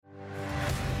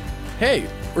Hey,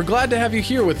 we're glad to have you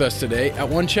here with us today at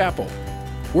One Chapel.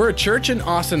 We're a church in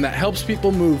Austin that helps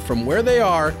people move from where they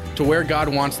are to where God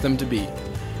wants them to be.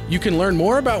 You can learn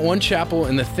more about One Chapel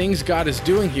and the things God is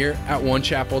doing here at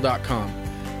onechapel.com.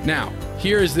 Now,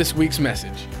 here is this week's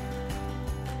message.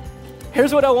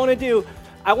 Here's what I want to do.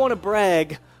 I want to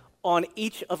brag on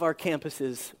each of our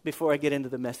campuses before I get into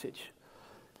the message.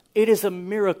 It is a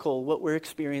miracle what we're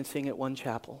experiencing at One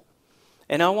Chapel.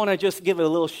 And I want to just give a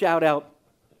little shout out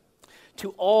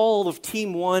to all of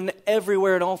Team One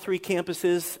everywhere at all three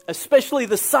campuses, especially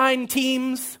the sign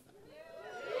teams.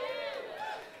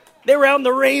 They were out in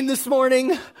the rain this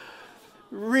morning,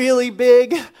 really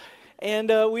big. And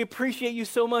we appreciate you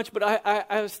so much. But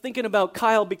I was thinking about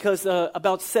Kyle because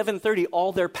about 7:30,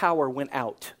 all their power went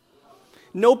out.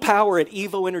 No power at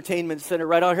Evo Entertainment Center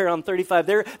right out here on 35.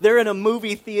 They're in a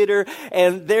movie theater,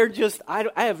 and they're just, I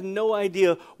have no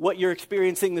idea what you're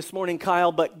experiencing this morning,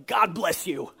 Kyle, but God bless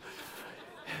you.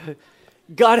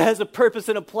 God has a purpose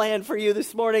and a plan for you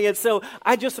this morning. And so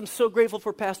I just am so grateful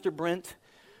for Pastor Brent,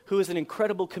 who is an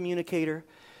incredible communicator,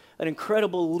 an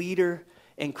incredible leader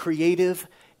and creative.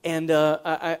 And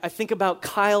I think about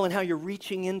Kyle and how you're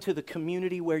reaching into the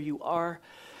community where you are.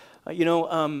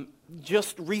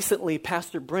 Just recently,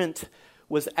 Pastor Brent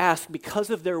was asked, because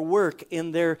of their work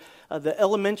in the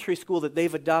elementary school that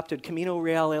they've adopted, Camino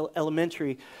Real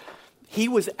Elementary, he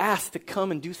was asked to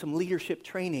come and do some leadership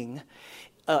training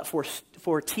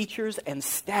for teachers and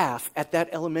staff at that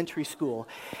elementary school,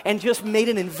 and just made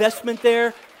an investment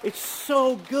there. It's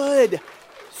so good.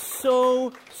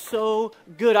 So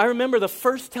good. I remember the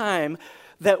first time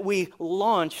that we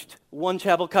launched One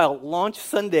Chapel. Kyle, launch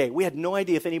Sunday. We had no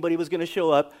idea if anybody was going to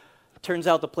show up. Turns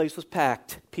out the place was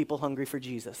packed. People hungry for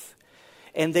Jesus.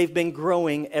 And they've been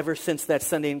growing ever since that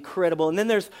Sunday. Incredible. And then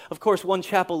there's, of course, One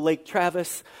Chapel Lake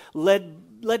Travis, led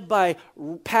by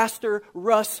Pastor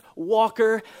Russ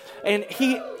Walker. And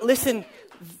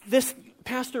this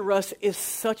Pastor Russ is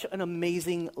such an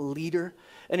amazing leader,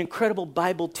 an incredible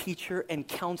Bible teacher and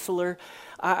counselor.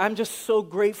 I'm just so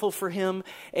grateful for him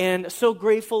and so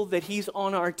grateful that he's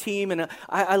on our team. And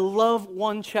I love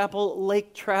One Chapel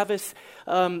Lake Travis.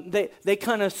 They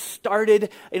kind of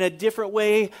started in a different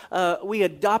way. We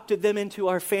adopted them into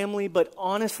our family, but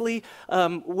honestly,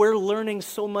 we're learning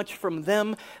so much from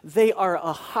them. They are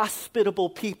a hospitable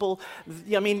people.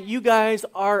 I mean, you guys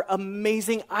are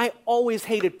amazing. I always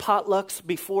hated potlucks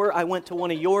before I went to one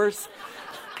of yours.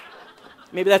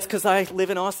 Maybe that's because I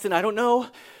live in Austin. I don't know.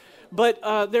 But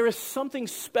there is something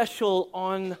special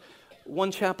on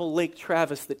One Chapel Lake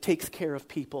Travis that takes care of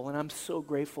people, and I'm so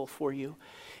grateful for you.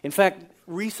 In fact,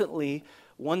 recently,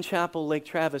 One Chapel Lake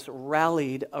Travis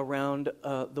rallied around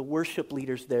the worship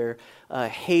leaders there,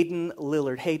 Hayden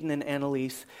and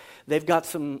Annalise. They've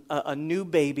got a new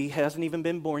baby, hasn't even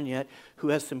been born yet, who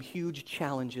has some huge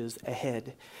challenges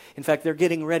ahead. In fact, they're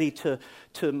getting ready to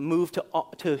move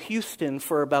to Houston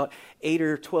for about 8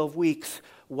 or 12 weeks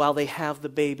while they have the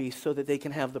baby so that they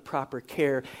can have the proper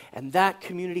care. And that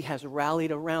community has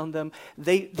rallied around them.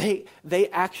 They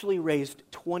actually raised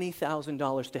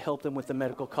 $20,000 to help them with the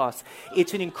medical costs.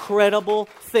 It's an incredible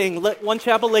thing. One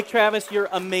Chapel Lake Travis, you're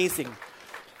amazing.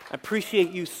 I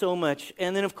appreciate you so much.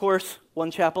 And then, of course, One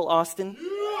Chapel Austin.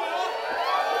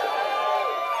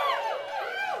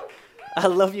 I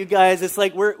love you guys. It's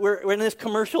like we're in this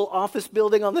commercial office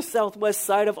building on the southwest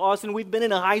side of Austin. We've been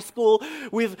in a high school.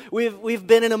 We've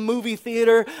been in a movie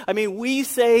theater. I mean, we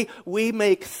say we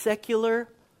make secular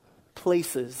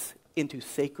places into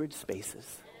sacred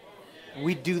spaces.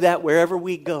 We do that wherever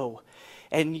we go.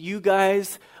 And you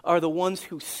guys are the ones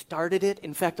who started it.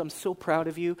 In fact, I'm so proud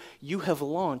of you. You have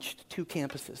launched 2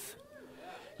 campuses.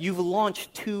 You've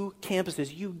launched 2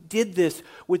 campuses. You did this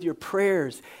with your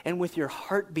prayers and with your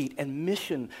heartbeat and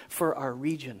mission for our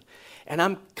region. And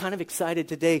I'm kind of excited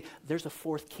today. There's a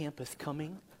 4th campus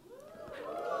coming.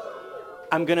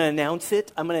 I'm going to announce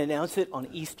it. I'm going to announce it on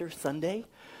Easter Sunday.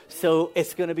 So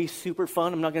it's going to be super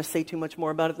fun. I'm not going to say too much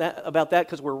more about that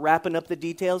because we're wrapping up the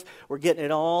details. We're getting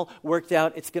it all worked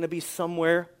out. It's going to be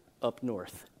somewhere up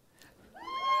north.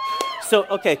 So,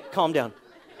 okay, calm down.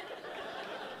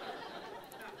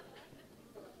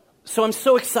 So I'm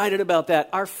so excited about that.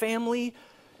 Our family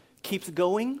keeps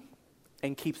going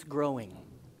and keeps growing.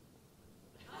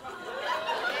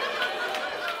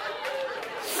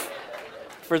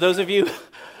 For those of you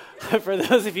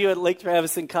at Lake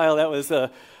Travis and Kyle, that was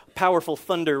a powerful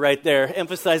thunder right there,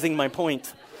 emphasizing my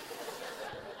point.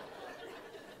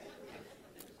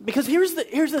 Because here's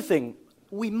the thing.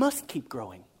 We must keep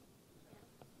growing.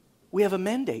 We have a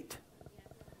mandate.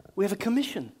 We have a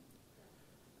commission.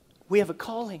 We have a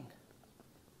calling.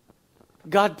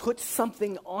 God put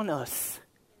something on us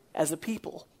as a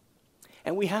people.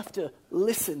 And we have to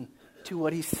listen to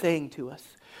what he's saying to us.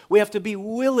 We have to be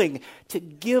willing to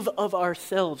give of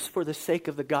ourselves for the sake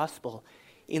of the gospel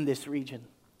in this region.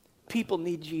 People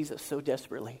need Jesus so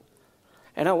desperately.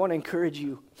 And I want to encourage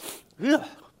you. I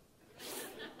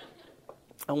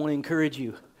want to encourage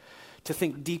you to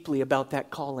think deeply about that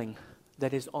calling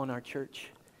that is on our church.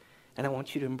 And I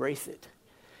want you to embrace it.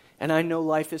 And I know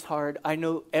life is hard. I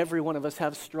know every one of us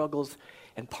have struggles.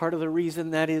 And part of the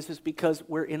reason that is because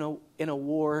we're in a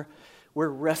war. We're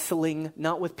wrestling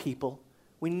not with people.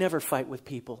 We never fight with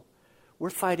people.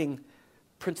 We're fighting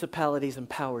principalities and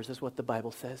powers, is what the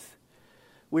Bible says.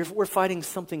 We're fighting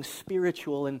something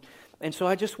spiritual. And so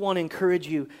I just want to encourage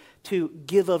you to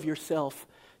give of yourself,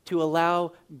 to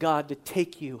allow God to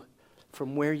take you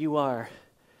from where you are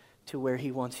to where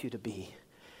he wants you to be.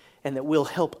 And that we'll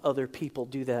help other people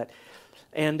do that.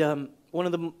 And one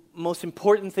of the most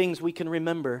important things we can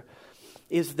remember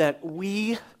is that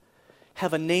we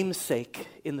have a namesake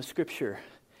in the Scripture.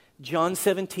 John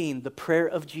 17, the prayer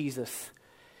of Jesus.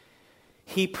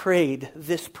 He prayed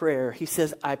this prayer. He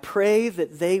says, I pray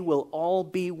that they will all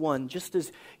be one, just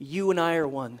as you and I are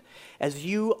one. As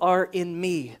you are in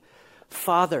me,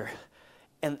 Father,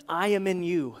 and I am in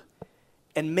you.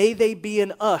 And may they be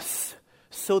in us,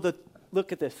 so that,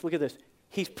 look at this.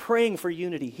 He's praying for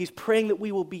unity. He's praying that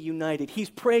we will be united. He's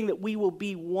praying that we will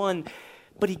be one.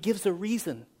 But he gives a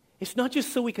reason. It's not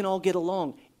just so we can all get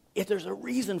along. There's a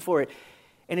reason for it.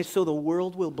 And it's so the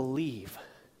world will believe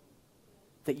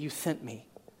that you sent me.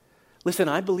 Listen,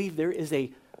 I believe there is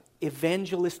a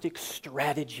evangelistic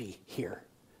strategy here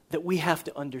that we have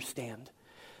to understand.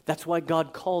 That's why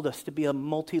God called us to be a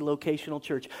multi-locational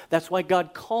church. That's why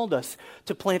God called us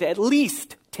to plant at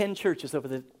least 10 churches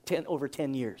over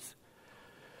 10 years.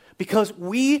 Because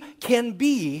we can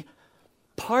be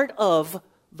part of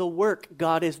the work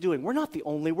God is doing. We're not the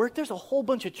only work. There's a whole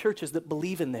bunch of churches that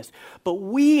believe in this. But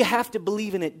we have to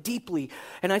believe in it deeply.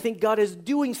 And I think God is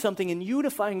doing something in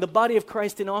unifying the body of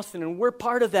Christ in Austin. And we're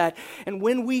part of that. And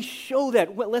when we show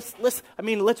that,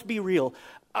 let's be real.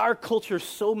 Our culture's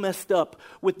so messed up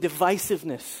with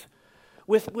divisiveness,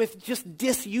 with just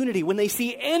disunity. When they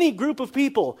see any group of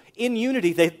people in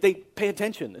unity, they pay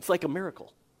attention. It's like a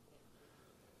miracle.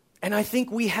 And I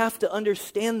think we have to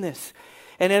understand this.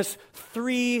 And as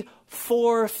 3,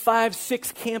 4, 5,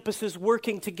 6 campuses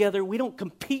working together, we don't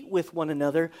compete with one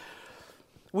another.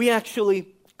 We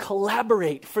actually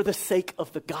collaborate for the sake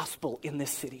of the gospel in this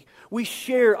city. We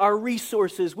share our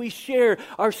resources. We share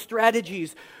our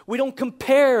strategies. We don't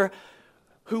compare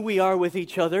who we are with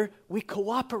each other. We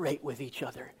cooperate with each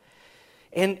other.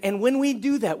 And when we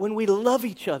do that, when we love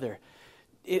each other,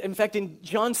 in fact, in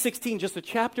John 16, just a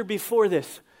chapter before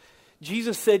this,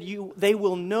 Jesus said, they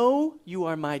will know you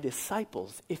are my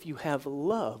disciples if you have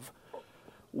love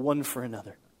one for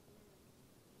another.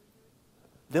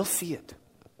 They'll see it.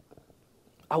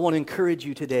 I want to encourage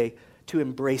you today to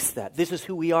embrace that. This is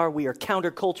who we are. We are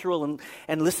countercultural.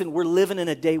 And listen, we're living in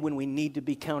a day when we need to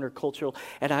be countercultural.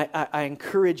 And I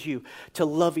encourage you to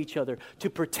love each other, to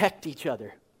protect each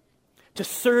other, to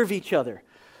serve each other,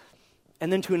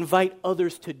 and then to invite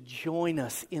others to join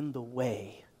us in the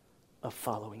way of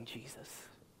following Jesus.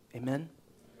 Amen?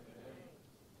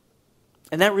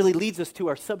 And that really leads us to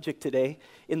our subject today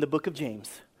in the book of James.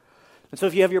 And so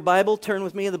if you have your Bible, turn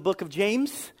with me in the book of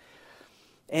James.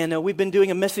 And we've been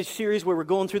doing a message series where we're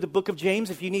going through the book of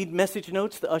James. If you need message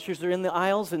notes, the ushers are in the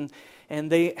aisles and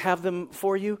they have them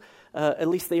for you. At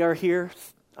least they are here.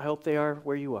 I hope they are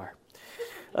where you are.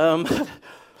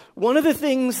 One of the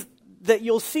things that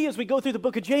you'll see as we go through the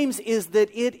book of James is that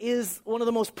it is one of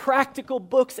the most practical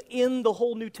books in the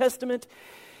whole New Testament.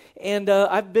 And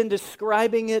I've been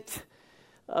describing it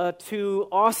to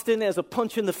Austin as a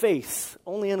punch in the face,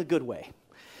 only in a good way.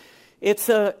 It's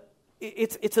a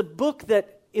book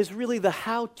that is really the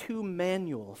how-to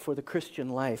manual for the Christian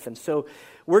life. And so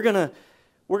we're gonna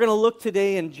look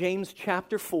today in James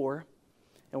chapter 4,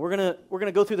 and we're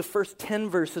gonna go through the first 10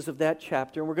 verses of that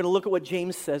chapter, and we're gonna look at what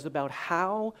James says about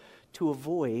how to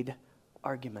avoid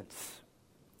arguments.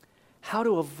 How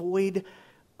to avoid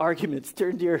arguments.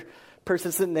 Turn to your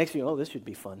person sitting next to you. Oh, this should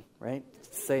be fun, right?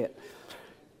 Say it.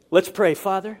 Let's pray.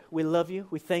 Father, we love you.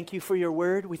 We thank you for your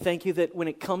word. We thank you that when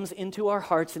it comes into our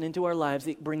hearts and into our lives,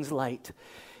 it brings light.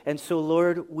 And so,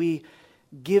 Lord, we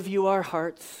give you our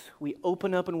hearts. We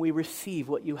open up and we receive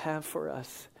what you have for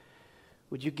us.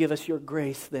 Would you give us your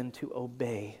grace then to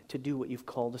obey, to do what you've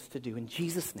called us to do? In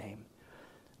Jesus' name,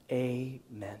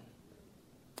 amen.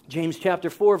 James chapter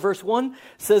 4, verse 1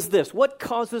 says this: what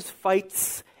causes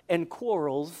fights and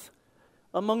quarrels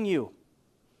among you?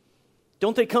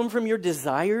 Don't they come from your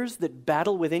desires that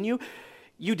battle within you?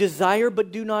 You desire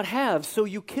but do not have, so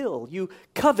you kill. You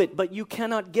covet but you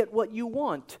cannot get what you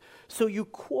want, so you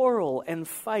quarrel and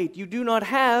fight. You do not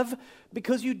have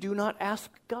because you do not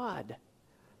ask God.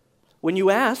 When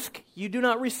you ask, you do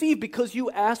not receive because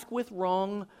you ask with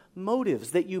wrong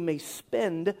motives, that you may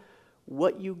spend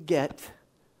what you get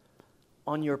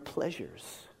on your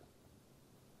pleasures.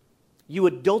 You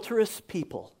adulterous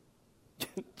people.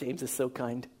 James is so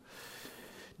kind.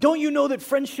 Don't you know that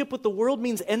friendship with the world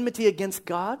means enmity against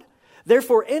God?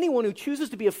 Therefore, anyone who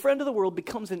chooses to be a friend of the world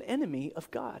becomes an enemy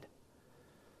of God.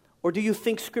 Or do you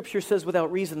think Scripture says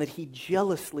without reason that he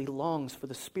jealously longs for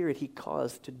the Spirit he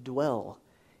caused to dwell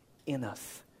in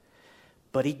us?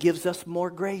 But he gives us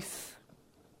more grace.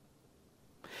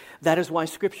 That is why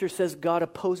Scripture says God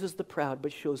opposes the proud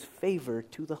but shows favor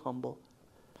to the humble.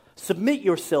 Submit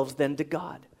yourselves then to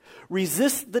God.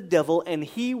 Resist the devil and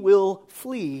he will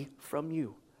flee from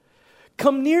you.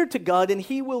 Come near to God and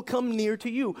he will come near to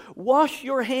you. Wash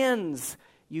your hands,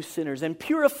 you sinners, and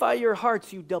purify your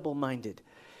hearts, you double-minded.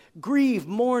 Grieve,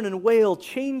 mourn, and wail.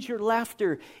 Change your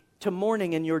laughter to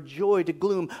mourning and your joy to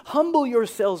gloom. Humble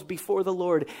yourselves before the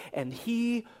Lord, and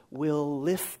he will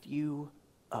lift you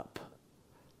up.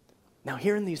 Now,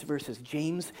 here in these verses,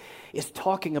 James is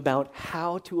talking about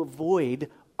how to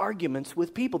avoid arguments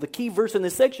with people. The key verse in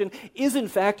this section is, in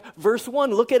fact, verse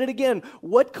 1. Look at it again.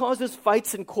 What causes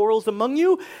fights and quarrels among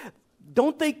you?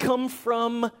 Don't they come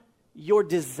from your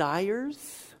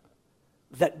desires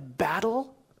that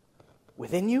battle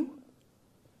within you?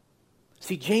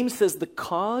 See, James says the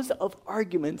cause of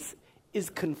arguments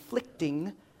is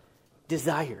conflicting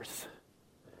desires.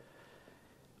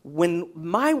 When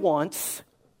my wants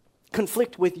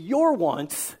conflict with your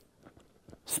wants,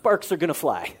 sparks are going to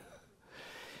fly.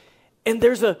 And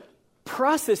there's a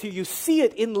process here. You see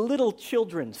it in little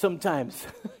children sometimes.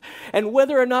 And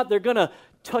whether or not they're going to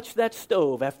touch that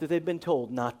stove after they've been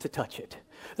told not to touch it.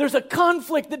 There's a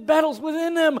conflict that battles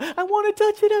within them. I want to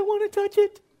touch it. I want to touch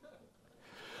it.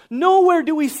 Nowhere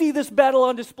do we see this battle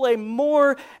on display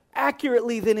more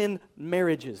accurately than in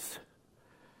marriages.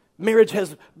 Marriage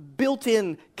has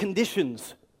built-in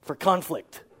conditions for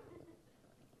conflict.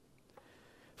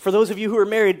 For those of you who are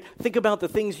married, think about the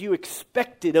things you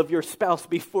expected of your spouse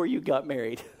before you got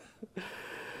married.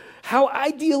 How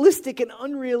idealistic and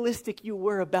unrealistic you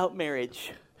were about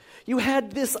marriage. You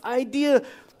had this idea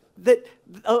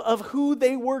of who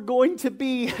they were going to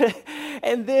be,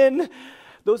 and then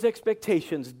those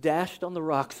expectations dashed on the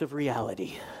rocks of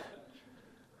reality.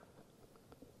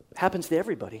 Happens to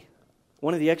everybody.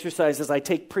 One of the exercises I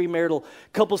take premarital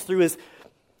couples through is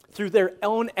through their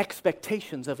own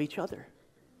expectations of each other.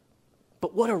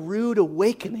 But what a rude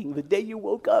awakening the day you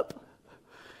woke up.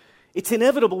 It's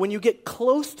inevitable when you get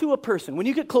close to a person, when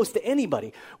you get close to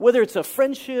anybody, whether it's a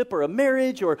friendship or a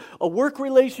marriage or a work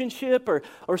relationship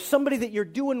or somebody that you're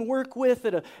doing work with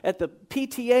at the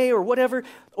PTA or whatever,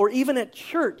 or even at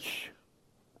church,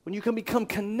 when you can become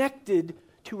connected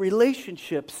to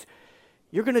relationships,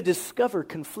 you're going to discover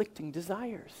conflicting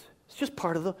desires. It's just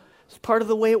part of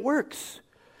the way it works.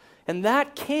 And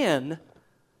that can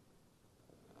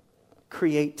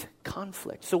create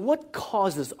conflict. So what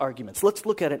causes arguments? Let's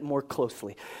look at it more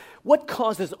closely. What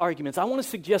causes arguments? I want to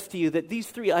suggest to you that these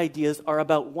three ideas are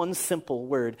about one simple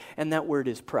word, and that word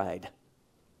is pride.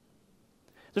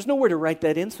 There's nowhere to write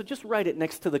that in, so just write it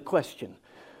next to the question.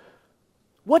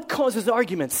 What causes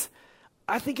arguments?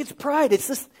 I think it's pride.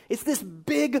 It's this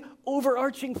big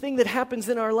overarching thing that happens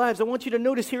in our lives. I want you to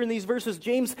notice here in these verses,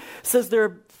 James says there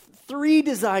are three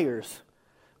desires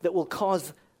that will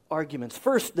cause arguments.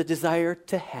 First, the desire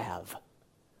to have.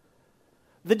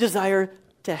 The desire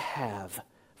to have.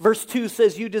 Verse 2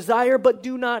 says, you desire but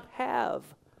do not have,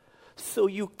 so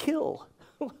you kill.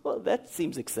 Well, that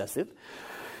seems excessive.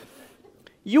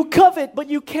 You covet, but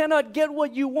you cannot get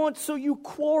what you want, so you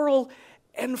quarrel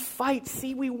and fight.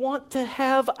 See, we want to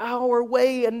have our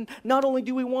way, and not only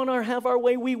do we want to have our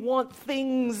way, we want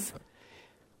things.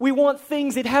 We want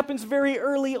things. It happens very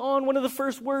early on. One of the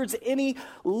first words any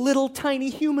little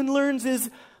tiny human learns is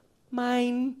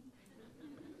mine.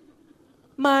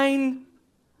 Mine.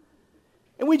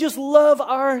 And we just love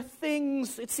our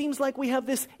things. It seems like we have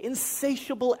this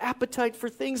insatiable appetite for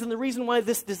things, and the reason why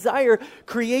this desire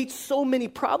creates so many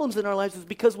problems in our lives is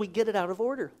because we get it out of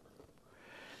order.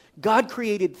 God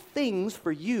created things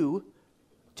for you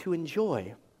to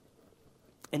enjoy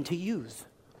and to use.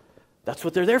 That's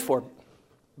what they're there for.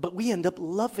 But we end up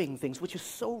loving things, which is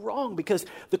so wrong, because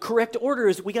the correct order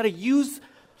is we got to use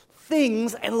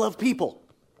things and love people.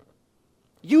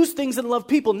 Use things and love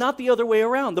people, not the other way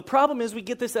around. The problem is we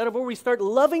get this out of order. We start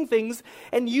loving things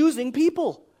and using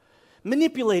people.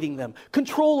 manipulating them,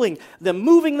 controlling them,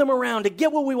 moving them around to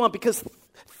get what we want because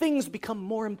things become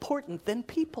more important than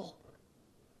people.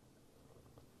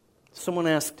 Someone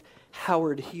asked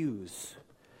Howard Hughes,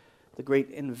 the great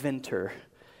inventor,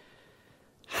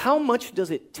 how much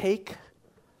does it take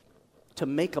to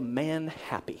make a man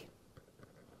happy?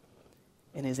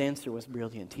 And his answer was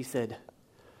brilliant. He said,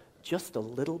 just a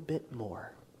little bit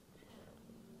more.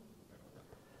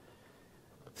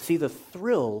 See, the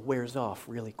thrill wears off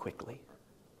really quickly.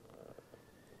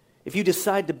 If you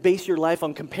decide to base your life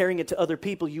on comparing it to other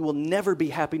people, you will never be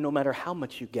happy no matter how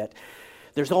much you get.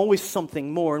 There's always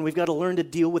something more, and we've got to learn to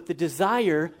deal with the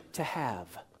desire to have.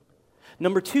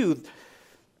 Number 2,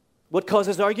 what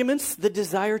causes arguments? The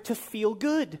desire to feel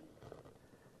good.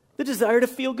 The desire to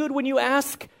feel good. When you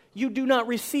ask, you do not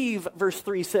receive, verse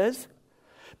 3 says,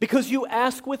 because you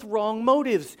ask with wrong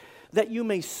motives, that you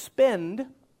may spend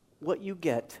what you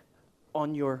get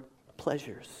on your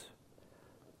pleasures.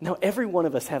 Now, every one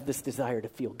of us have this desire to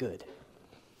feel good,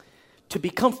 to be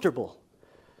comfortable,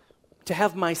 to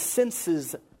have my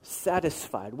senses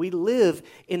satisfied. We live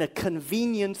in a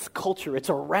convenience culture. It's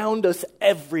around us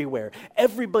everywhere.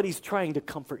 Everybody's trying to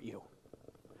comfort you.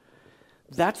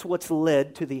 That's what's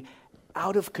led to the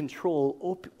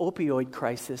out-of-control opioid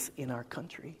crisis in our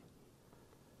country.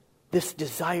 This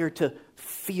desire to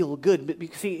feel good.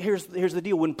 But see, here's the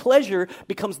deal. When pleasure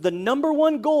becomes the number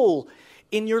one goal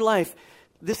in your life,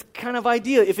 this kind of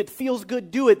idea, if it feels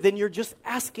good, do it, then you're just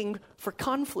asking for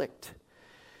conflict.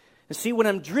 And see, when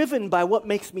I'm driven by what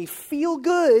makes me feel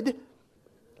good,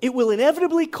 it will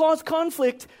inevitably cause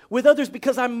conflict with others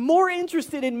because I'm more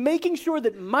interested in making sure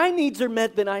that my needs are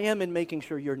met than I am in making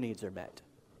sure your needs are met.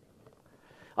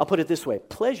 I'll put it this way.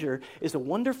 Pleasure is a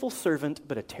wonderful servant,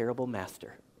 but a terrible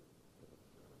master.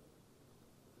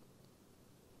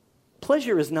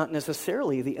 Pleasure is not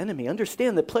necessarily the enemy.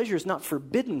 Understand that pleasure is not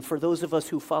forbidden for those of us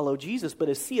who follow Jesus, but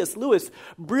as C.S. Lewis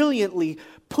brilliantly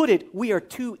put it, we are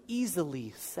too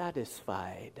easily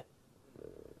satisfied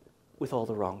with all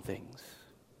the wrong things.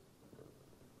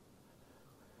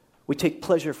 We take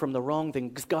pleasure from the wrong thing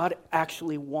because God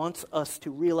actually wants us to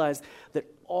realize that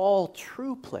all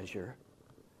true pleasure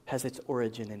has its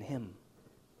origin in Him.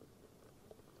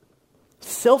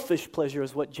 Selfish pleasure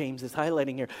is what James is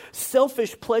highlighting here.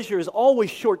 Selfish pleasure is always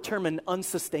short-term and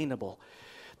unsustainable.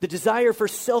 The desire for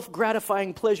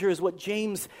self-gratifying pleasure is what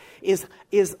James is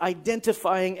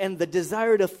identifying, and the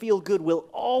desire to feel good will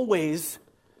always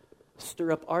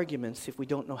stir up arguments if we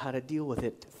don't know how to deal with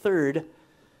it. Third,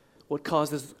 what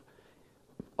causes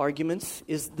arguments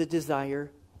is the desire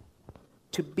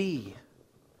to be.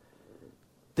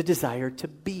 The desire to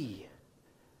be.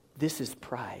 This is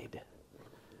pride.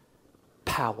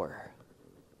 Power,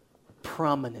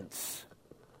 prominence,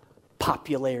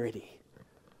 popularity.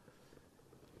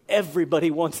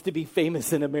 Everybody wants to be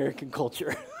famous in American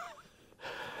culture.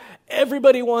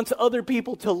 Everybody wants other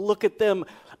people to look at them.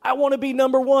 I want to be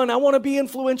number one. I want to be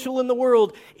influential in the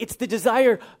world. It's the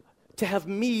desire to have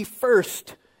me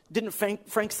first. Didn't Frank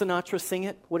Sinatra sing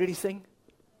it? What did he sing?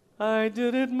 I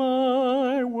did it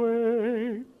my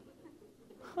way.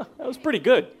 That was pretty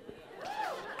good.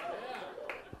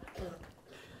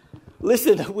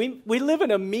 Listen, we live in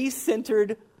a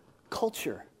me-centered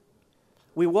culture.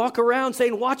 We walk around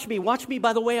saying, watch me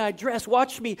by the way I dress,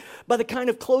 watch me by the kind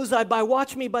of clothes I buy,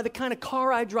 watch me by the kind of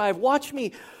car I drive, watch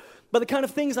me by the kind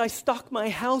of things I stock my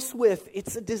house with.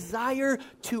 It's a desire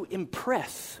to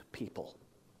impress people.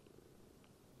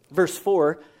 Verse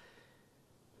 4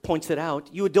 points it out.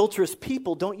 You adulterous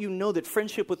people, don't you know that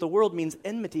friendship with the world means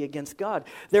enmity against God?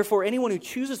 Therefore, anyone who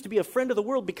chooses to be a friend of the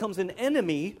world becomes an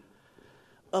enemy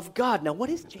of God. Now, what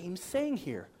is James saying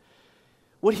here?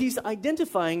 What he's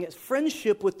identifying as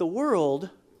friendship with the world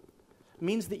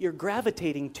means that you're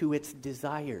gravitating to its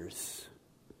desires.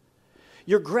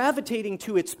 You're gravitating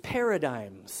to its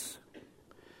paradigms.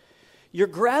 You're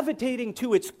gravitating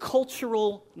to its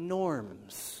cultural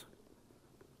norms.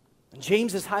 And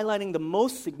James is highlighting the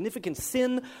most significant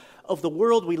sin of the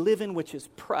world we live in, which is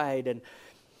pride and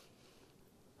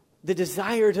the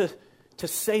desire to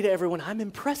say to everyone, I'm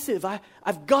impressive.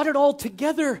 I've got it all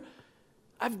together.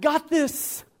 I've got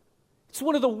this. It's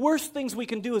one of the worst things we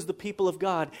can do as the people of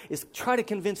God is try to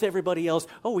convince everybody else,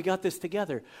 oh, we got this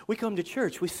together. We come to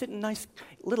church. We sit in nice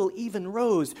little even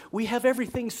rows. We have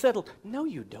everything settled. No,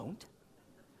 you don't.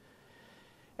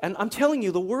 And I'm telling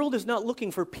you, the world is not looking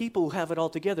for people who have it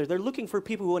all together. They're looking for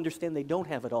people who understand they don't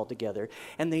have it all together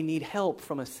and they need help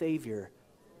from a Savior.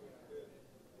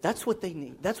 That's what they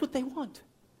need. That's what they want.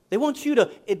 They want you to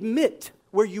admit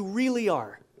where you really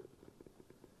are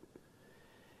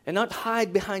and not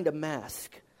hide behind a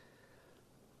mask.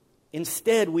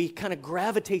 Instead, we kind of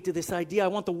gravitate to this idea. I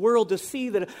want the world to see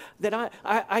that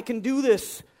I can do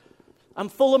this. I'm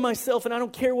full of myself and I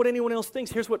don't care what anyone else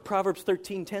thinks. Here's what Proverbs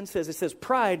 13:10 says. It says,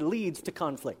 pride leads to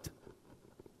conflict.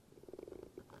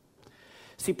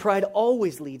 See, pride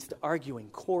always leads to arguing,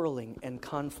 quarreling, and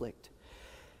conflict.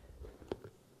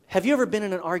 Have you ever been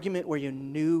in an argument where you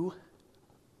knew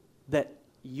that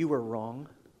you were wrong,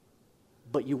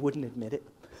 but you wouldn't admit it?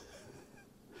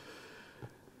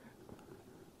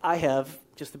 I have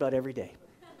just about every day.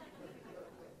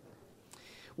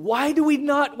 Why do we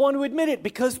not want to admit it?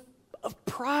 Because of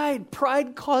pride.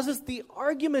 Pride causes the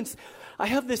arguments. I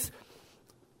have this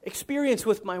experience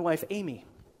with my wife, Amy.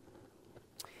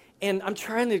 And I'm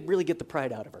trying to really get the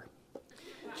pride out of her.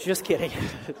 Just kidding.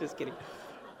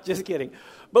 Just kidding.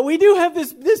 But we do have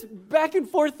this back and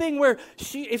forth thing where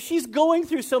if she's going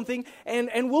through something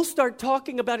and we'll start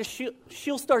talking about it,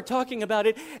 she'll start talking about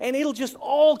it, and it'll just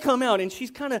all come out. And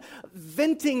she's kind of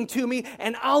venting to me,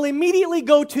 and I'll immediately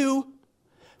go to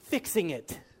fixing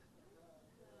it.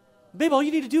 Babe, all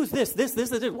you need to do is this.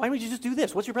 Why don't you just do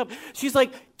this? What's your problem? She's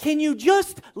like, can you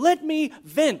just let me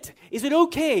vent? Is it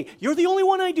okay? You're the only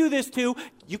one I do this to.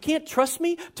 You can't trust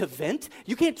me to vent?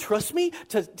 You can't trust me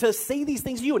to say these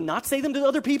things to you and not say them to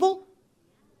other people?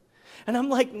 And I'm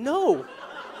like, no.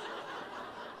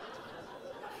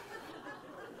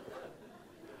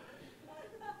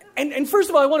 And first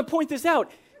of all, I want to point this out.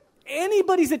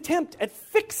 Anybody's attempt at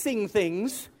fixing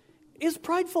things is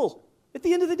prideful at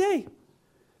the end of the day.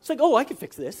 It's like, oh, I can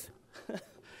fix this.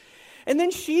 And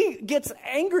then she gets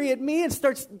angry at me and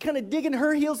starts kind of digging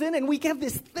her heels in, and we have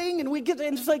this thing, and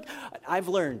it's like, I've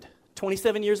learned,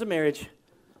 27 years of marriage,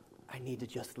 I need to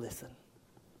just listen.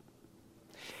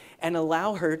 And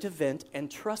allow her to vent and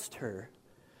trust her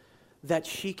that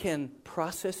she can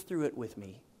process through it with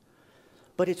me.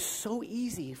 But it's so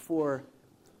easy for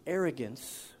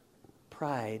arrogance,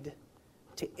 pride,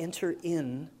 to enter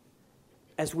in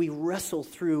as we wrestle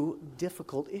through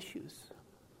difficult issues.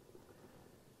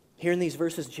 Here in these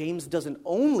verses, James doesn't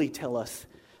only tell us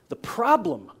the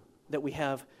problem that we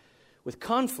have with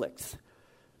conflicts,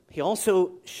 he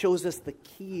also shows us the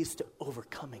keys to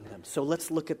overcoming them. So let's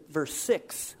look at verse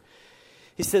 6.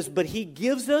 He says, but he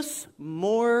gives us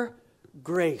more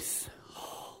grace.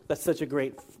 Oh,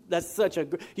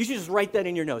 you should just write that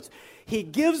in your notes. He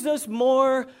gives us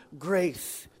more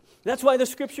grace. That's why the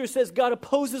scripture says God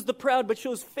opposes the proud but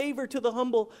shows favor to the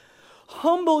humble.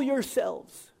 Humble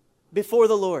yourselves before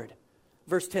the Lord.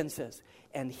 Verse 10 says,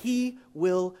 and he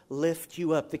will lift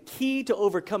you up. The key to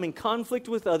overcoming conflict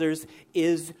with others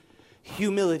is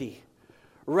humility.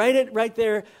 Write it right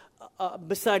there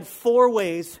beside 4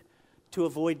 ways to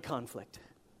avoid conflict.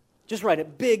 Just write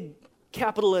it, big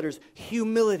capital letters,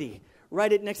 humility.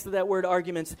 Write it next to that word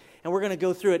arguments, and we're going to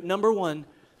go through it. Number 1,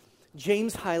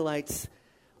 James highlights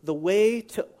the way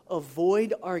to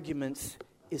avoid arguments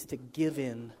is to give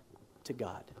in to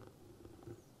God.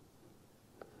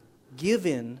 Give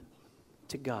in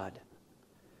to God.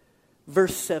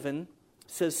 Verse 7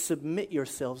 says, submit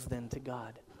yourselves then to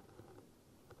God.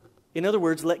 In other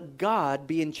words, let God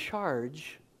be in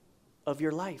charge of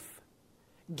your life.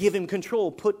 Give him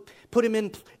control. Put him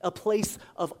in a place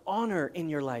of honor in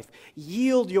your life.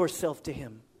 Yield yourself to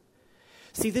him.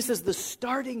 See, this is the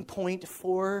starting point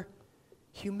for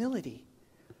humility.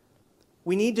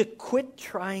 We need to quit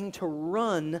trying to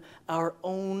run our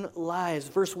own lives.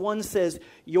 Verse 1 says,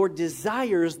 your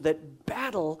desires that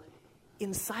battle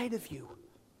inside of you.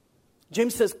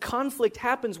 James says conflict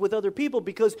happens with other people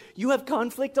because you have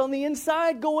conflict on the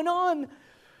inside going on.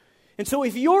 And so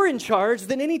if you're in charge,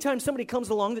 then anytime somebody comes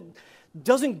along that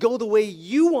doesn't go the way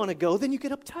you want to go, then you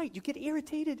get uptight, you get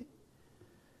irritated.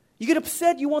 You get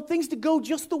upset, you want things to go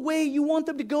just the way you want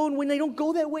them to go, and when they don't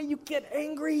go that way, you get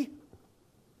angry.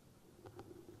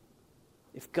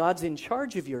 If God's in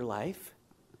charge of your life,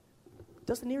 it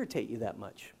doesn't irritate you that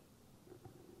much.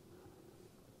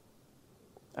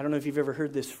 I don't know if you've ever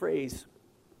heard this phrase.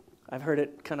 I've heard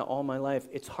it kind of all my life.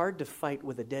 It's hard to fight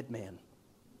with a dead man.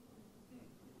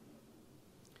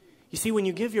 You see, when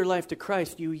you give your life to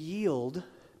Christ, you yield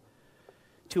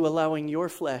to allowing your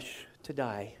flesh to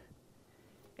die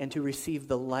and to receive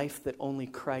the life that only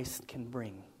Christ can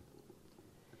bring.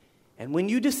 And when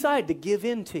you decide to give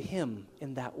in to him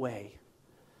in that way,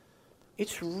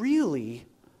 it's really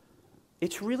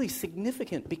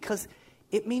significant because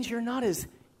it means you're not as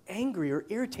angry or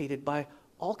irritated by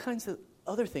all kinds of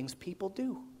other things people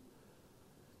do.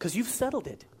 Because you've settled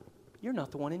it. You're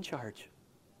not the one in charge.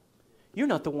 You're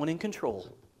not the one in control.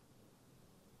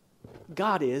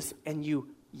 God is, and you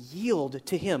yield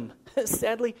to him.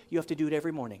 Sadly, you have to do it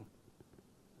every morning.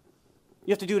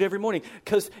 You have to do it every morning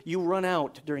because you run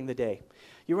out during the day.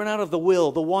 You run out of the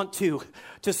will, the want to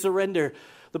surrender.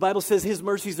 The Bible says His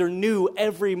mercies are new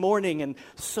every morning, and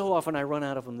so often I run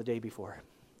out of them the day before.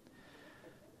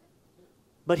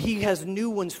 But He has new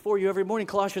ones for you every morning.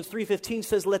 Colossians 3:15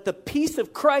 says, let the peace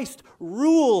of Christ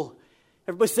rule.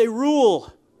 Everybody say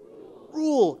rule.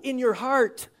 Rule in your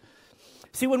heart.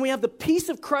 See, when we have the peace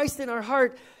of Christ in our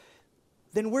heart,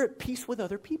 then we're at peace with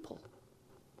other people.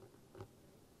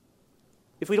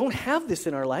 If we don't have this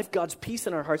in our life, God's peace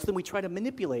in our hearts, then we try to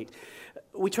manipulate.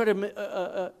 We try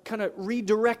to kind of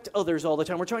redirect others all the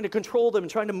time. We're trying to control them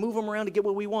and trying to move them around to get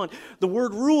what we want. The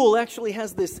word rule actually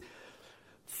has this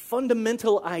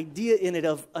fundamental idea in it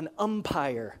of an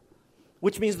umpire,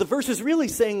 which means the verse is really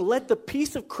saying, let the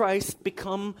peace of Christ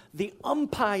become the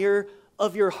umpire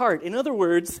of your heart. In other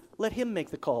words, let Him make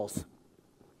the calls.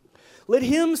 Let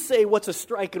Him say what's a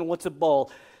strike and what's a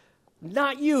ball.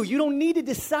 Not you. You don't need to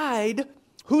decide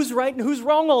who's right and who's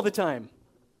wrong all the time.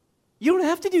 You don't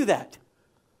have to do that.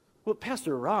 Well,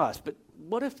 Pastor Ross, but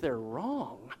what if they're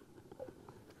wrong?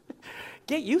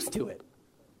 Get used to it.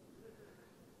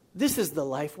 This is the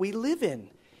life we live in.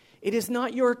 It is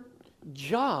not your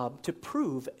job to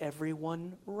prove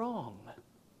everyone wrong.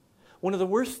 One of the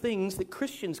worst things that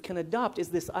Christians can adopt is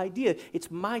this idea, it's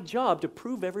my job to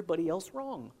prove everybody else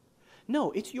wrong.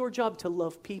 No, it's your job to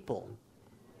love people.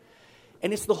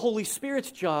 And it's the Holy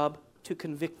Spirit's job to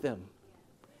convict them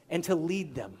and to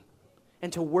lead them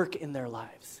and to work in their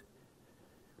lives.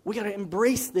 We got to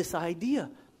embrace this idea.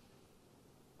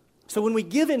 So when we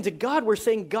give in to God, we're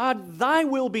saying, God, thy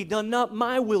will be done, not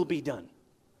my will be done.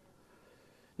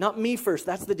 Not me first.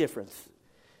 That's the difference.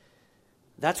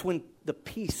 That's when the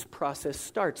peace process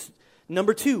starts.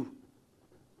 Number 2,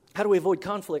 how do we avoid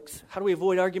conflicts? How do we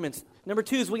avoid arguments? Number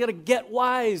 2 is we got to get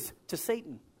wise to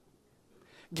Satan.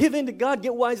 Give in to God,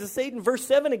 get wise to Satan. Verse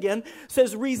 7 again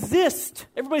says resist.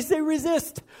 Everybody say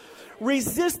resist.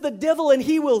 Resist the devil and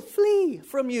he will flee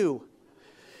from you.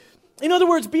 In other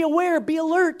words, be aware, be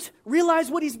alert,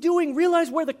 realize what he's doing, realize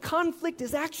where the conflict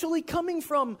is actually coming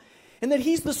from, and that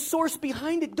he's the source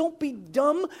behind it. Don't be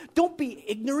dumb. Don't be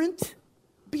ignorant.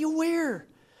 Be aware.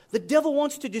 The devil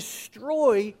wants to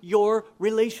destroy your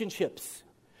relationships.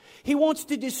 He wants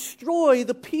to destroy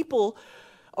the people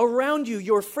around you,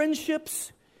 your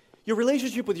friendships, your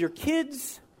relationship with your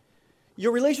kids,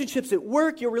 your relationships at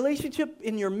work, your relationship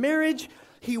in your marriage.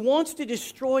 He wants to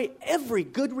destroy every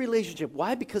good relationship.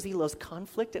 Why? Because he loves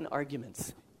conflict and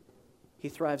arguments. He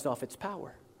thrives off its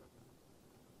power.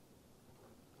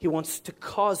 He wants to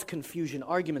cause confusion,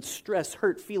 arguments, stress,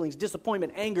 hurt, feelings,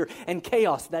 disappointment, anger, and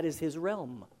chaos. That is his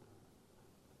realm.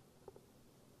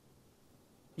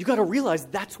 You got to realize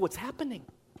that's what's happening.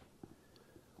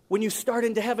 When you start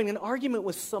into having an argument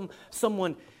with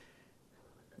someone,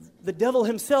 the devil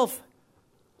himself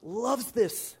loves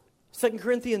this. 2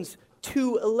 Corinthians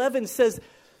 2:11 says,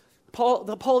 Paul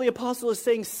the Apostle is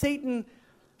saying, Satan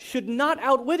should not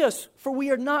outwit us, for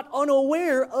we are not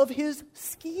unaware of his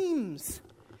schemes.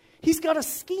 He's got a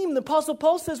scheme. The Apostle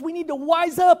Paul says we need to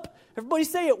wise up. Everybody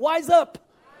say it, wise up.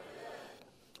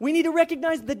 We need to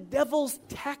recognize the devil's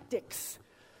tactics.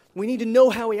 We need to know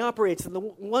how he operates. And the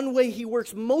one way he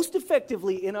works most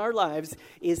effectively in our lives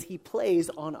is he plays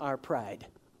on our pride,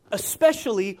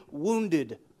 especially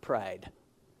wounded pride.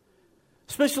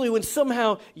 Especially when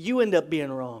somehow you end up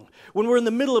being wrong. When we're in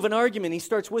the middle of an argument, he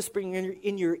starts whispering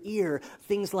in your ear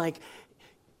things like,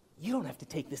 you don't have to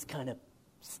take this kind of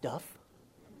stuff.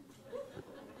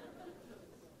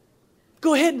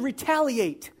 Go ahead and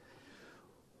retaliate.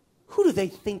 Who do they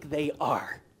think they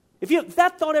are? If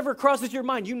that thought ever crosses your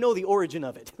mind, you know the origin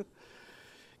of it.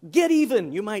 Get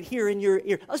even, you might hear in your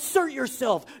ear. Assert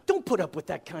yourself. Don't put up with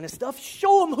that kind of stuff.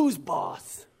 Show them who's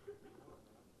boss.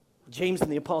 James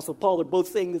and the Apostle Paul are both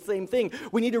saying the same thing.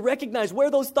 We need to recognize where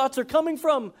those thoughts are coming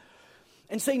from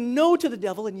and say no to the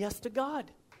devil and yes to God.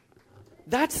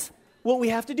 That's what we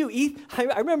have to do.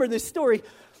 I remember this story.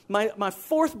 My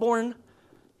fourth born,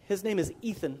 his name is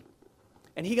Ethan,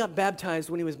 and he got baptized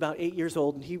when he was about 8 years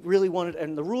old, and he really wanted,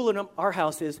 and the rule in our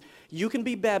house is you can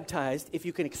be baptized if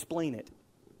you can explain it.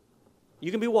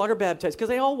 You can be water baptized, because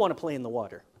they all want to play in the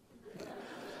water.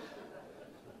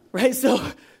 Right? So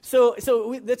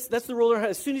that's the rule.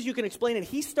 As soon as you can explain it,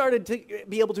 he started to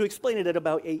be able to explain it at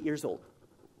about 8 years old.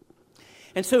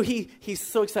 And so he's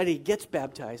so excited, he gets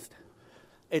baptized.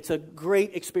 It's a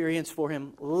great experience for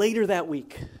him. Later that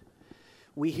week,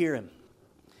 we hear him.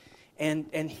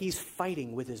 And he's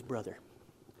fighting with his brother.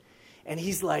 And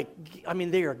he's like,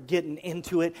 they are getting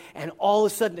into it. And all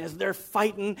of a sudden, as they're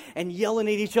fighting and yelling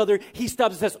at each other, he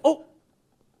stops and says, oh,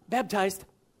 baptized.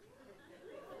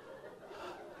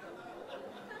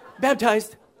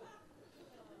 baptized.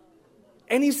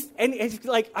 And he's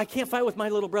like, I can't fight with my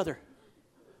little brother.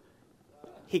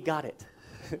 He got it.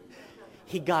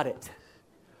 He got it.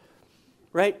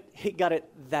 Right? He got it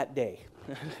that day.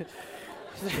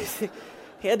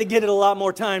 He had to get it a lot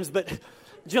more times, but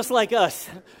just like us,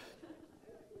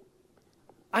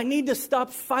 I need to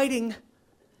stop fighting.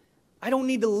 I don't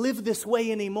need to live this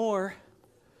way anymore.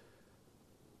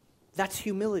 That's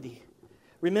humility.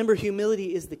 Remember,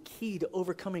 humility is the key to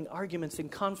overcoming arguments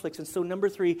and conflicts. And so, number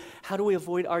 3, how do we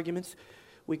avoid arguments?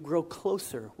 We grow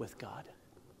closer with God.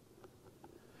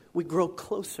 We grow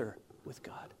closer with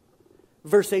God.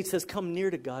 Verse 8 says, come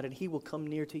near to God and He will come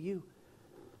near to you.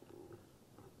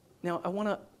 Now, I want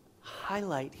to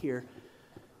highlight here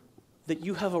that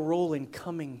you have a role in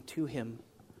coming to Him.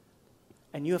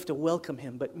 And you have to welcome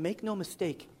Him. But make no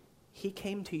mistake, He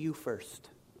came to you first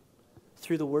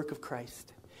through the work of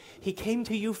Christ. He came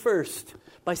to you first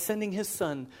by sending His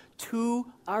Son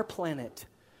to our planet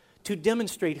to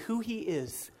demonstrate who He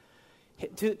is,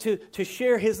 to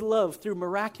share His love through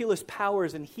miraculous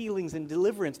powers and healings and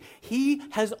deliverance. He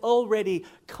has already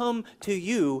come to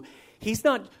you. He's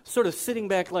not sort of sitting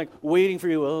back like waiting for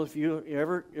you. Well, if you're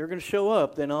going to show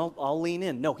up, then I'll lean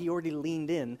in. No, He already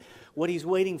leaned in. What He's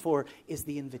waiting for is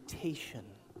the invitation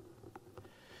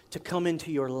to come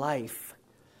into your life.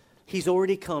 He's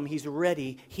already come. He's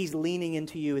ready. He's leaning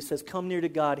into you. It says, come near to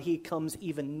God. He comes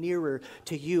even nearer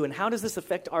to you. And how does this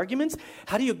affect arguments?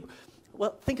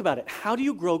 Well, think about it. How do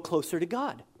you grow closer to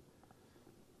God?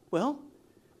 Well,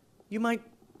 you might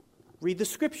read the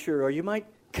Scripture, or you might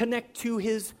connect to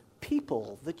His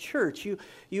people, the church.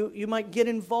 You might get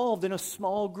involved in a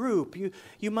small group.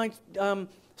 You might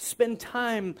spend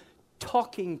time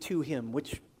talking to Him,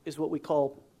 which is what we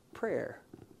call prayer.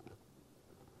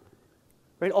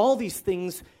 Right? All these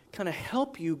things kind of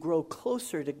help you grow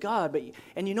closer to God.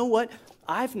 And you know what?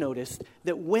 I've noticed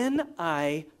that when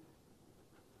I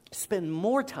spend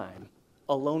more time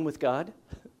alone with God,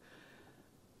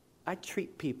 I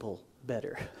treat people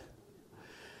better.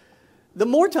 The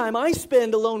more time I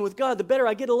spend alone with God, the better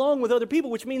I get along with other people,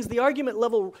 which means if the argument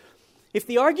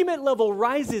level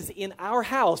rises in our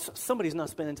house, somebody's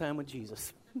not spending time with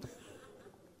Jesus.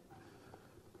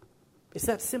 It's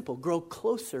that simple. Grow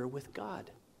closer with God.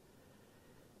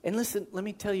 And listen, let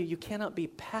me tell you, you cannot be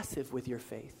passive with your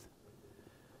faith.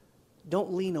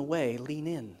 Don't lean away, lean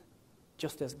in,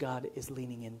 just as God is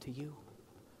leaning into you.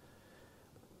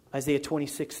 Isaiah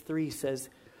 26:3 says,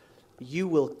 you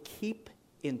will keep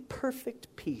in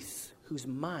perfect peace whose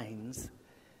minds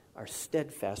are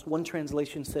steadfast. One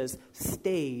translation says,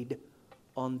 stayed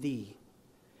on thee,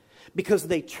 because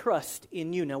they trust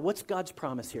in you. Now, what's God's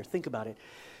promise here? Think about it.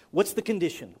 What's the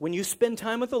condition? When you spend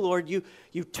time with the Lord, you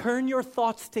turn your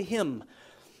thoughts to Him.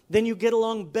 Then you get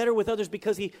along better with others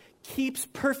because He keeps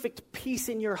perfect peace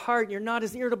in your heart. You're not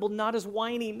as irritable, not as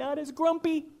whiny, not as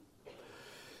grumpy.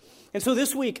 And so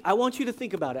this week, I want you to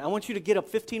think about it. I want you to get up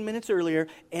 15 minutes earlier,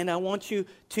 and I want you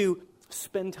to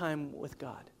spend time with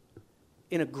God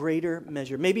in a greater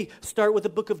measure. Maybe start with the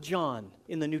book of John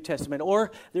in the New Testament.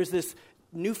 Or there's this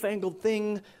newfangled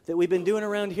thing that we've been doing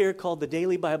around here called the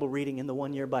daily Bible reading in the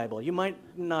 1-year Bible. You might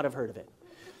not have heard of it.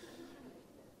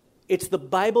 It's the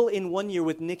Bible in 1 year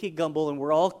with Nikki Gumbel, and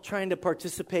we're all trying to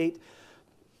participate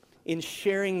in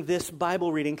sharing this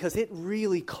Bible reading because it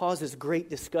really causes great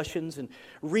discussions. And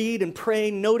read and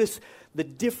pray. Notice the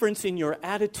difference in your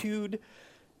attitude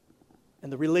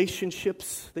and the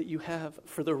relationships that you have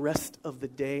for the rest of the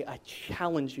day. I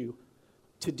challenge you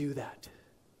to do that.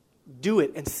 Do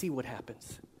it and see what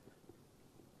happens.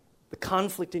 The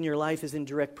conflict in your life is in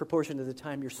direct proportion to the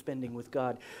time you're spending with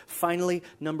God. Finally,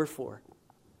 number 4.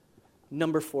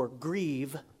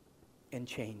 Grieve and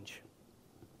change.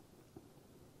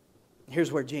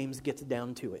 Here's where James gets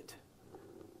down to it.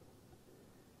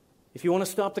 If you want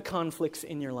to stop the conflicts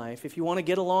in your life, if you want to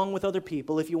get along with other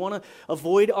people, if you want to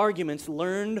avoid arguments,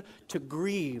 learn to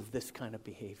grieve this kind of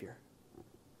behavior.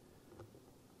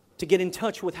 To get in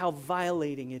touch with how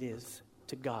violating it is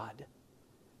to God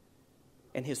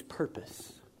and His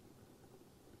purpose.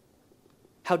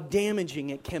 How damaging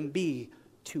it can be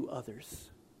to others.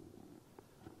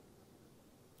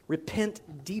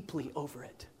 Repent deeply over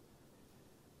it.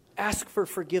 Ask for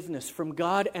forgiveness from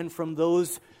God and from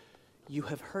those you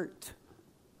have hurt.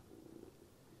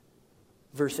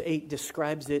 Verse 8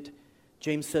 describes it.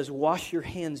 James says, wash your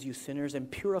hands, you sinners, and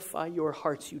purify your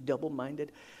hearts, you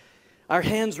double-minded. Our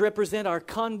hands represent our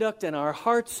conduct, and our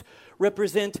hearts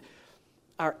represent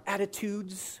our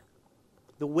attitudes,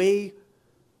 the way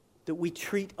that we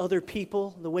treat other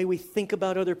people, the way we think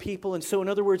about other people. And so, in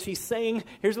other words,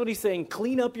 here's what he's saying,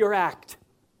 clean up your act.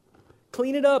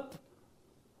 Clean it up.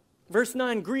 Verse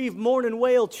 9, grieve, mourn, and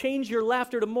wail. Change your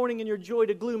laughter to mourning and your joy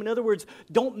to gloom. In other words,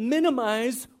 don't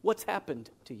minimize what's happened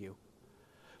to you.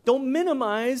 Don't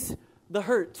minimize the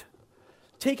hurt.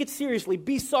 Take it seriously.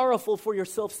 Be sorrowful for your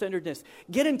self-centeredness.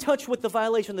 Get in touch with the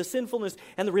violation, the sinfulness,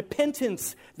 and the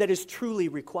repentance that is truly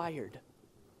required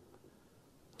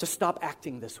to stop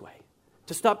acting this way,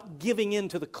 to stop giving in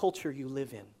to the culture you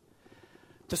live in,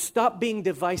 to stop being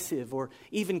divisive or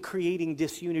even creating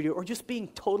disunity or just being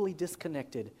totally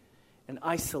disconnected and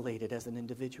isolated as an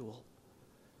individual.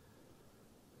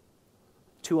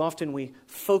 Too often we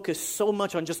focus so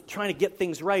much on just trying to get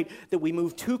things right that we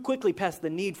move too quickly past the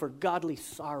need for godly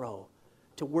sorrow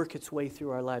to work its way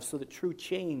through our lives so that true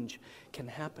change can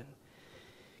happen.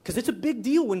 Because it's a big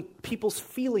deal when people's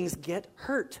feelings get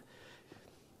hurt.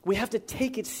 We have to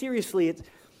take it seriously.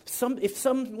 If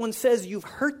someone says you've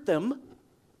hurt them,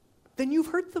 then you've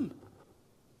hurt them.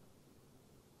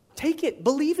 Take it,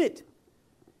 believe it.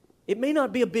 It may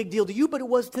not be a big deal to you, but it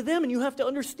was to them, and you have to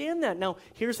understand that. Now,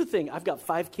 here's the thing. I've got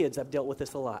 5 kids. I've dealt with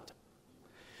this a lot.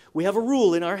 We have a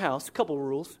rule in our house, a couple of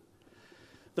rules.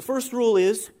 The first rule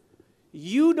is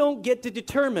you don't get to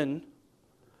determine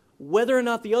whether or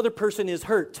not the other person is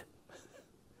hurt.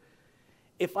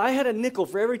 If I had a nickel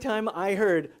for every time I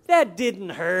heard, that didn't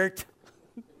hurt.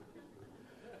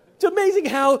 It's amazing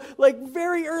how,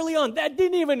 very early on, that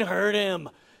didn't even hurt him.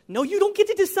 No, you don't get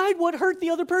to decide what hurt the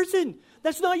other person.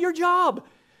 That's not your job.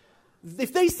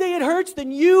 If they say it hurts,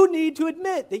 then you need to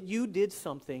admit that you did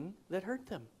something that hurt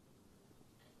them.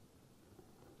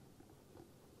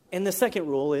 And the second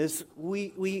rule is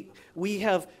we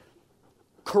have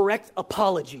correct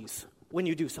apologies when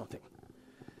you do something.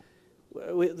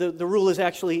 The rule is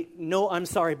actually no I'm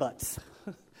sorry buts.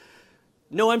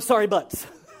 No I'm sorry buts.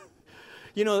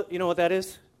 You know what that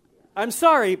is? I'm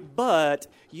sorry, but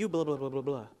you blah, blah, blah, blah,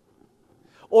 blah.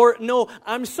 Or, no,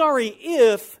 I'm sorry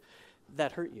if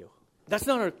that hurt you. That's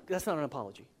not an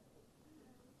apology.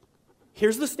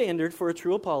 Here's the standard for a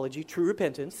true apology, true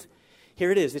repentance. Here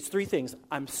it is. It's 3 things.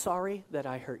 I'm sorry that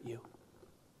I hurt you.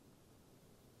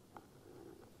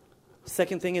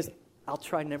 Second thing is, I'll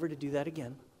try never to do that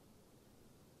again.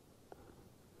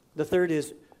 The third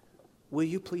is, will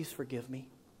you please forgive me?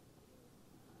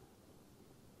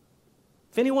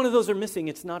 If any one of those are missing,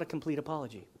 it's not a complete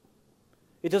apology.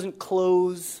 It doesn't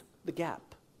close the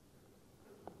gap.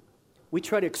 We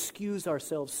try to excuse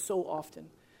ourselves so often.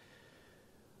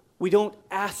 We don't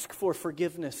ask for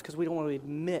forgiveness because we don't want to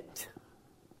admit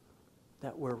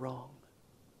that we're wrong.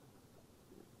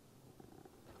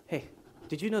 Hey,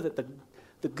 did you know that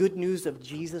the good news of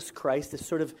Jesus Christ is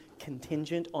sort of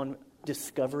contingent on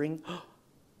discovering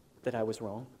that I was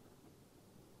wrong?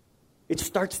 It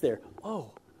starts there.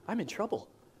 Oh, I'm in trouble.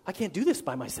 I can't do this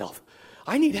by myself.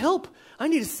 I need help. I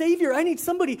need a Savior. I need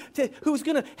somebody who's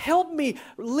going to help me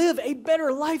live a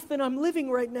better life than I'm living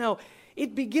right now.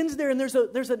 It begins there, and there's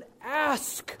an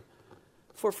ask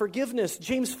for forgiveness.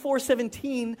 James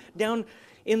 4:17 down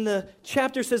in the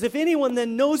chapter says, if anyone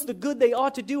then knows the good they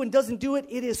ought to do and doesn't do it,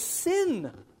 it is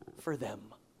sin for them.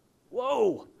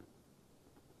 Whoa.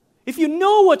 If you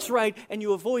know what's right and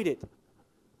you avoid it,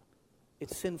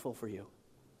 it's sinful for you.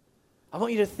 I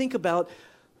want you to think about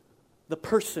the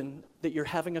person that you're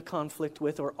having a conflict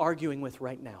with or arguing with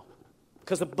right now.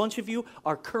 Because a bunch of you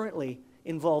are currently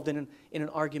involved in an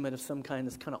argument of some kind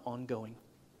that's kind of ongoing.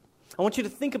 I want you to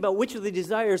think about which of the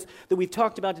desires that we've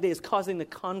talked about today is causing the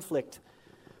conflict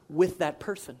with that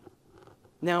person.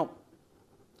 Now,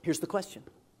 here's the question.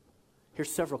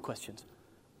 Here's several questions.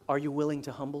 Are you willing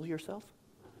to humble yourself?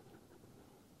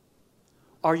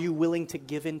 Are you willing to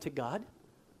give in to God?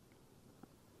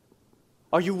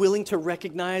 Are you willing to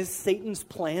recognize Satan's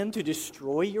plan to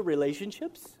destroy your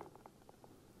relationships?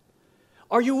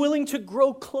 Are you willing to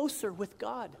grow closer with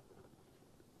God?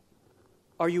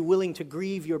 Are you willing to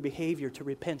grieve your behavior, to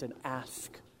repent and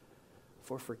ask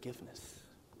for forgiveness?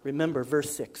 Remember,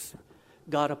 verse 6,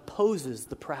 God opposes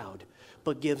the proud,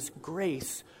 but gives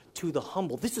grace to the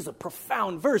humble. This is a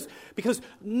profound verse because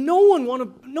none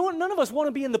of us want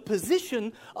to be in the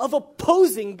position of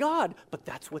opposing God, but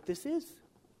that's what this is.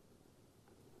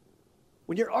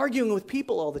 When you're arguing with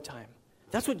people all the time,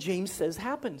 that's what James says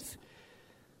happens.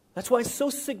 That's why it's so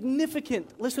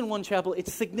significant. Listen, One Chapel,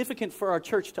 it's significant for our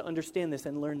church to understand this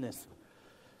and learn this.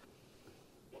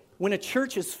 When a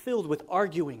church is filled with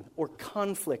arguing or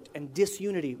conflict and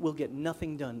disunity, we'll get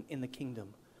nothing done in the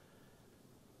kingdom.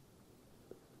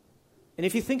 And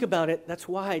if you think about it, that's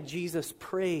why Jesus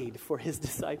prayed for his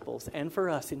disciples and for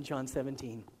us in John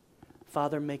 17.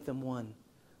 Father, make them one,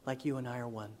 like you and I are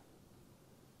one,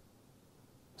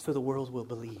 so the world will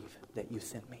believe that you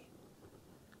sent me.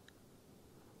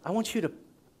 I want you to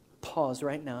pause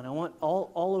right now. And I want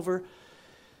all over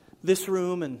this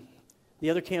room and the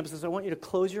other campuses, I want you to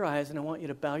close your eyes and I want you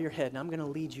to bow your head. And I'm going to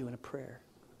lead you in a prayer.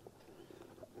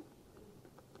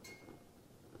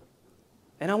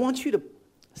 And I want you to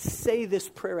say this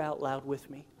prayer out loud with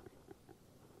me.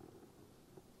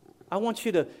 I want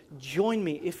you to join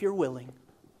me, if you're willing,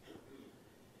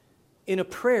 in a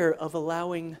prayer of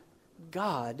allowing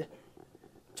God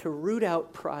to root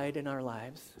out pride in our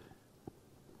lives,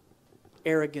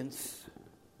 arrogance,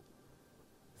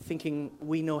 thinking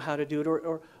we know how to do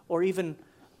it, or even,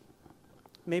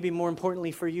 maybe more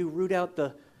importantly for you, root out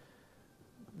the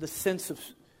sense of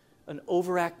an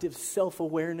overactive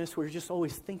self-awareness where you're just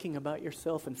always thinking about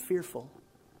yourself and fearful.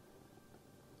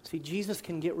 See, Jesus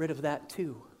can get rid of that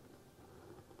too.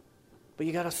 But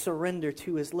you got to surrender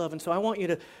to His love. And so I want you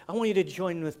to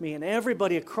join with me. And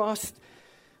everybody across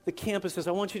the campuses,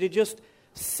 I want you to just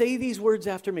say these words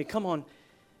after me. Come on,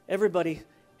 everybody.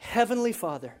 Heavenly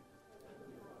Father.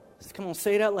 Come on,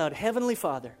 say it out loud. Heavenly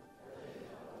Father,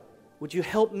 would you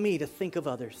help me to think of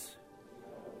others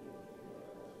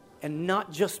and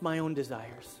not just my own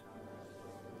desires?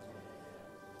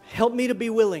 Help me to be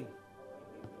willing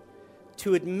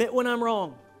to admit when I'm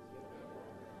wrong.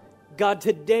 God,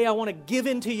 today I want to give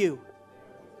in to you.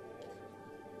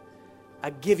 I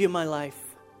give you my life,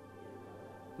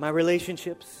 my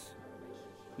relationships,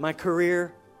 my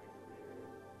career.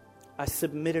 I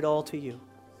submit it all to you.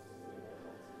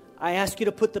 I ask you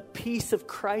to put the peace of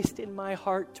Christ in my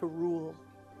heart to rule.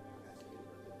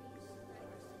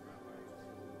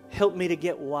 Help me to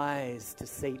get wise to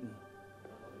Satan,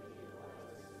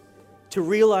 to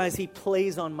realize he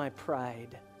plays on my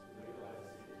pride,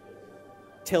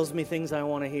 tells me things I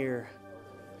want to hear,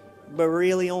 but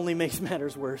really only makes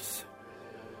matters worse.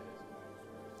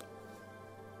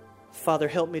 Father,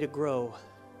 help me to grow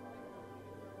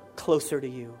closer to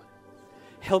you.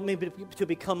 Help me to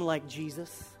become like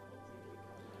Jesus,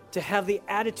 to have the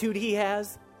attitude He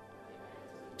has,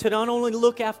 to not only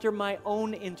look after my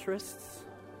own interests,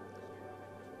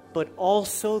 but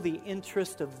also the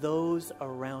interest of those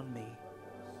around me.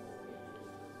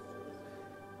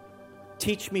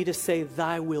 Teach me to say,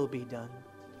 Thy will be done,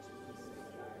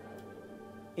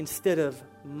 instead of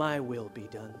my will be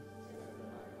done.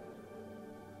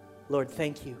 Lord,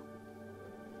 thank you.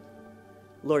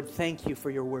 Lord, thank you for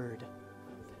your word.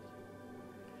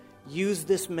 Use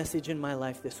this message in my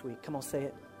life this week. Come on, say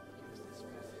it.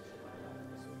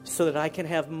 So that I can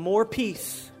have more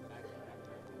peace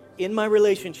in my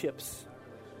relationships,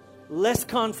 less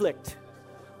conflict,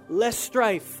 less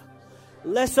strife,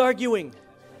 less arguing,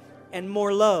 and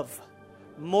more love,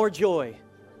 more joy,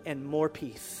 and more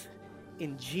peace.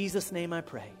 In Jesus' name I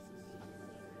pray.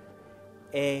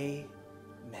 Amen.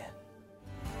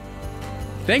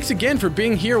 Thanks again for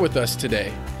being here with us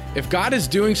today. If God is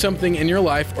doing something in your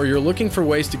life or you're looking for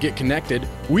ways to get connected,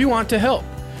 we want to help.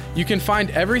 You can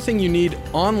find everything you need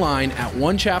online at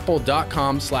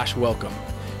onechapel.com/welcome.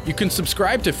 You can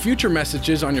subscribe to future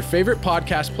messages on your favorite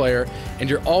podcast player, and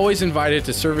you're always invited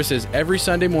to services every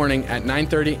Sunday morning at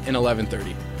 9:30 and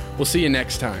 11:30. We'll see you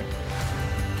next time.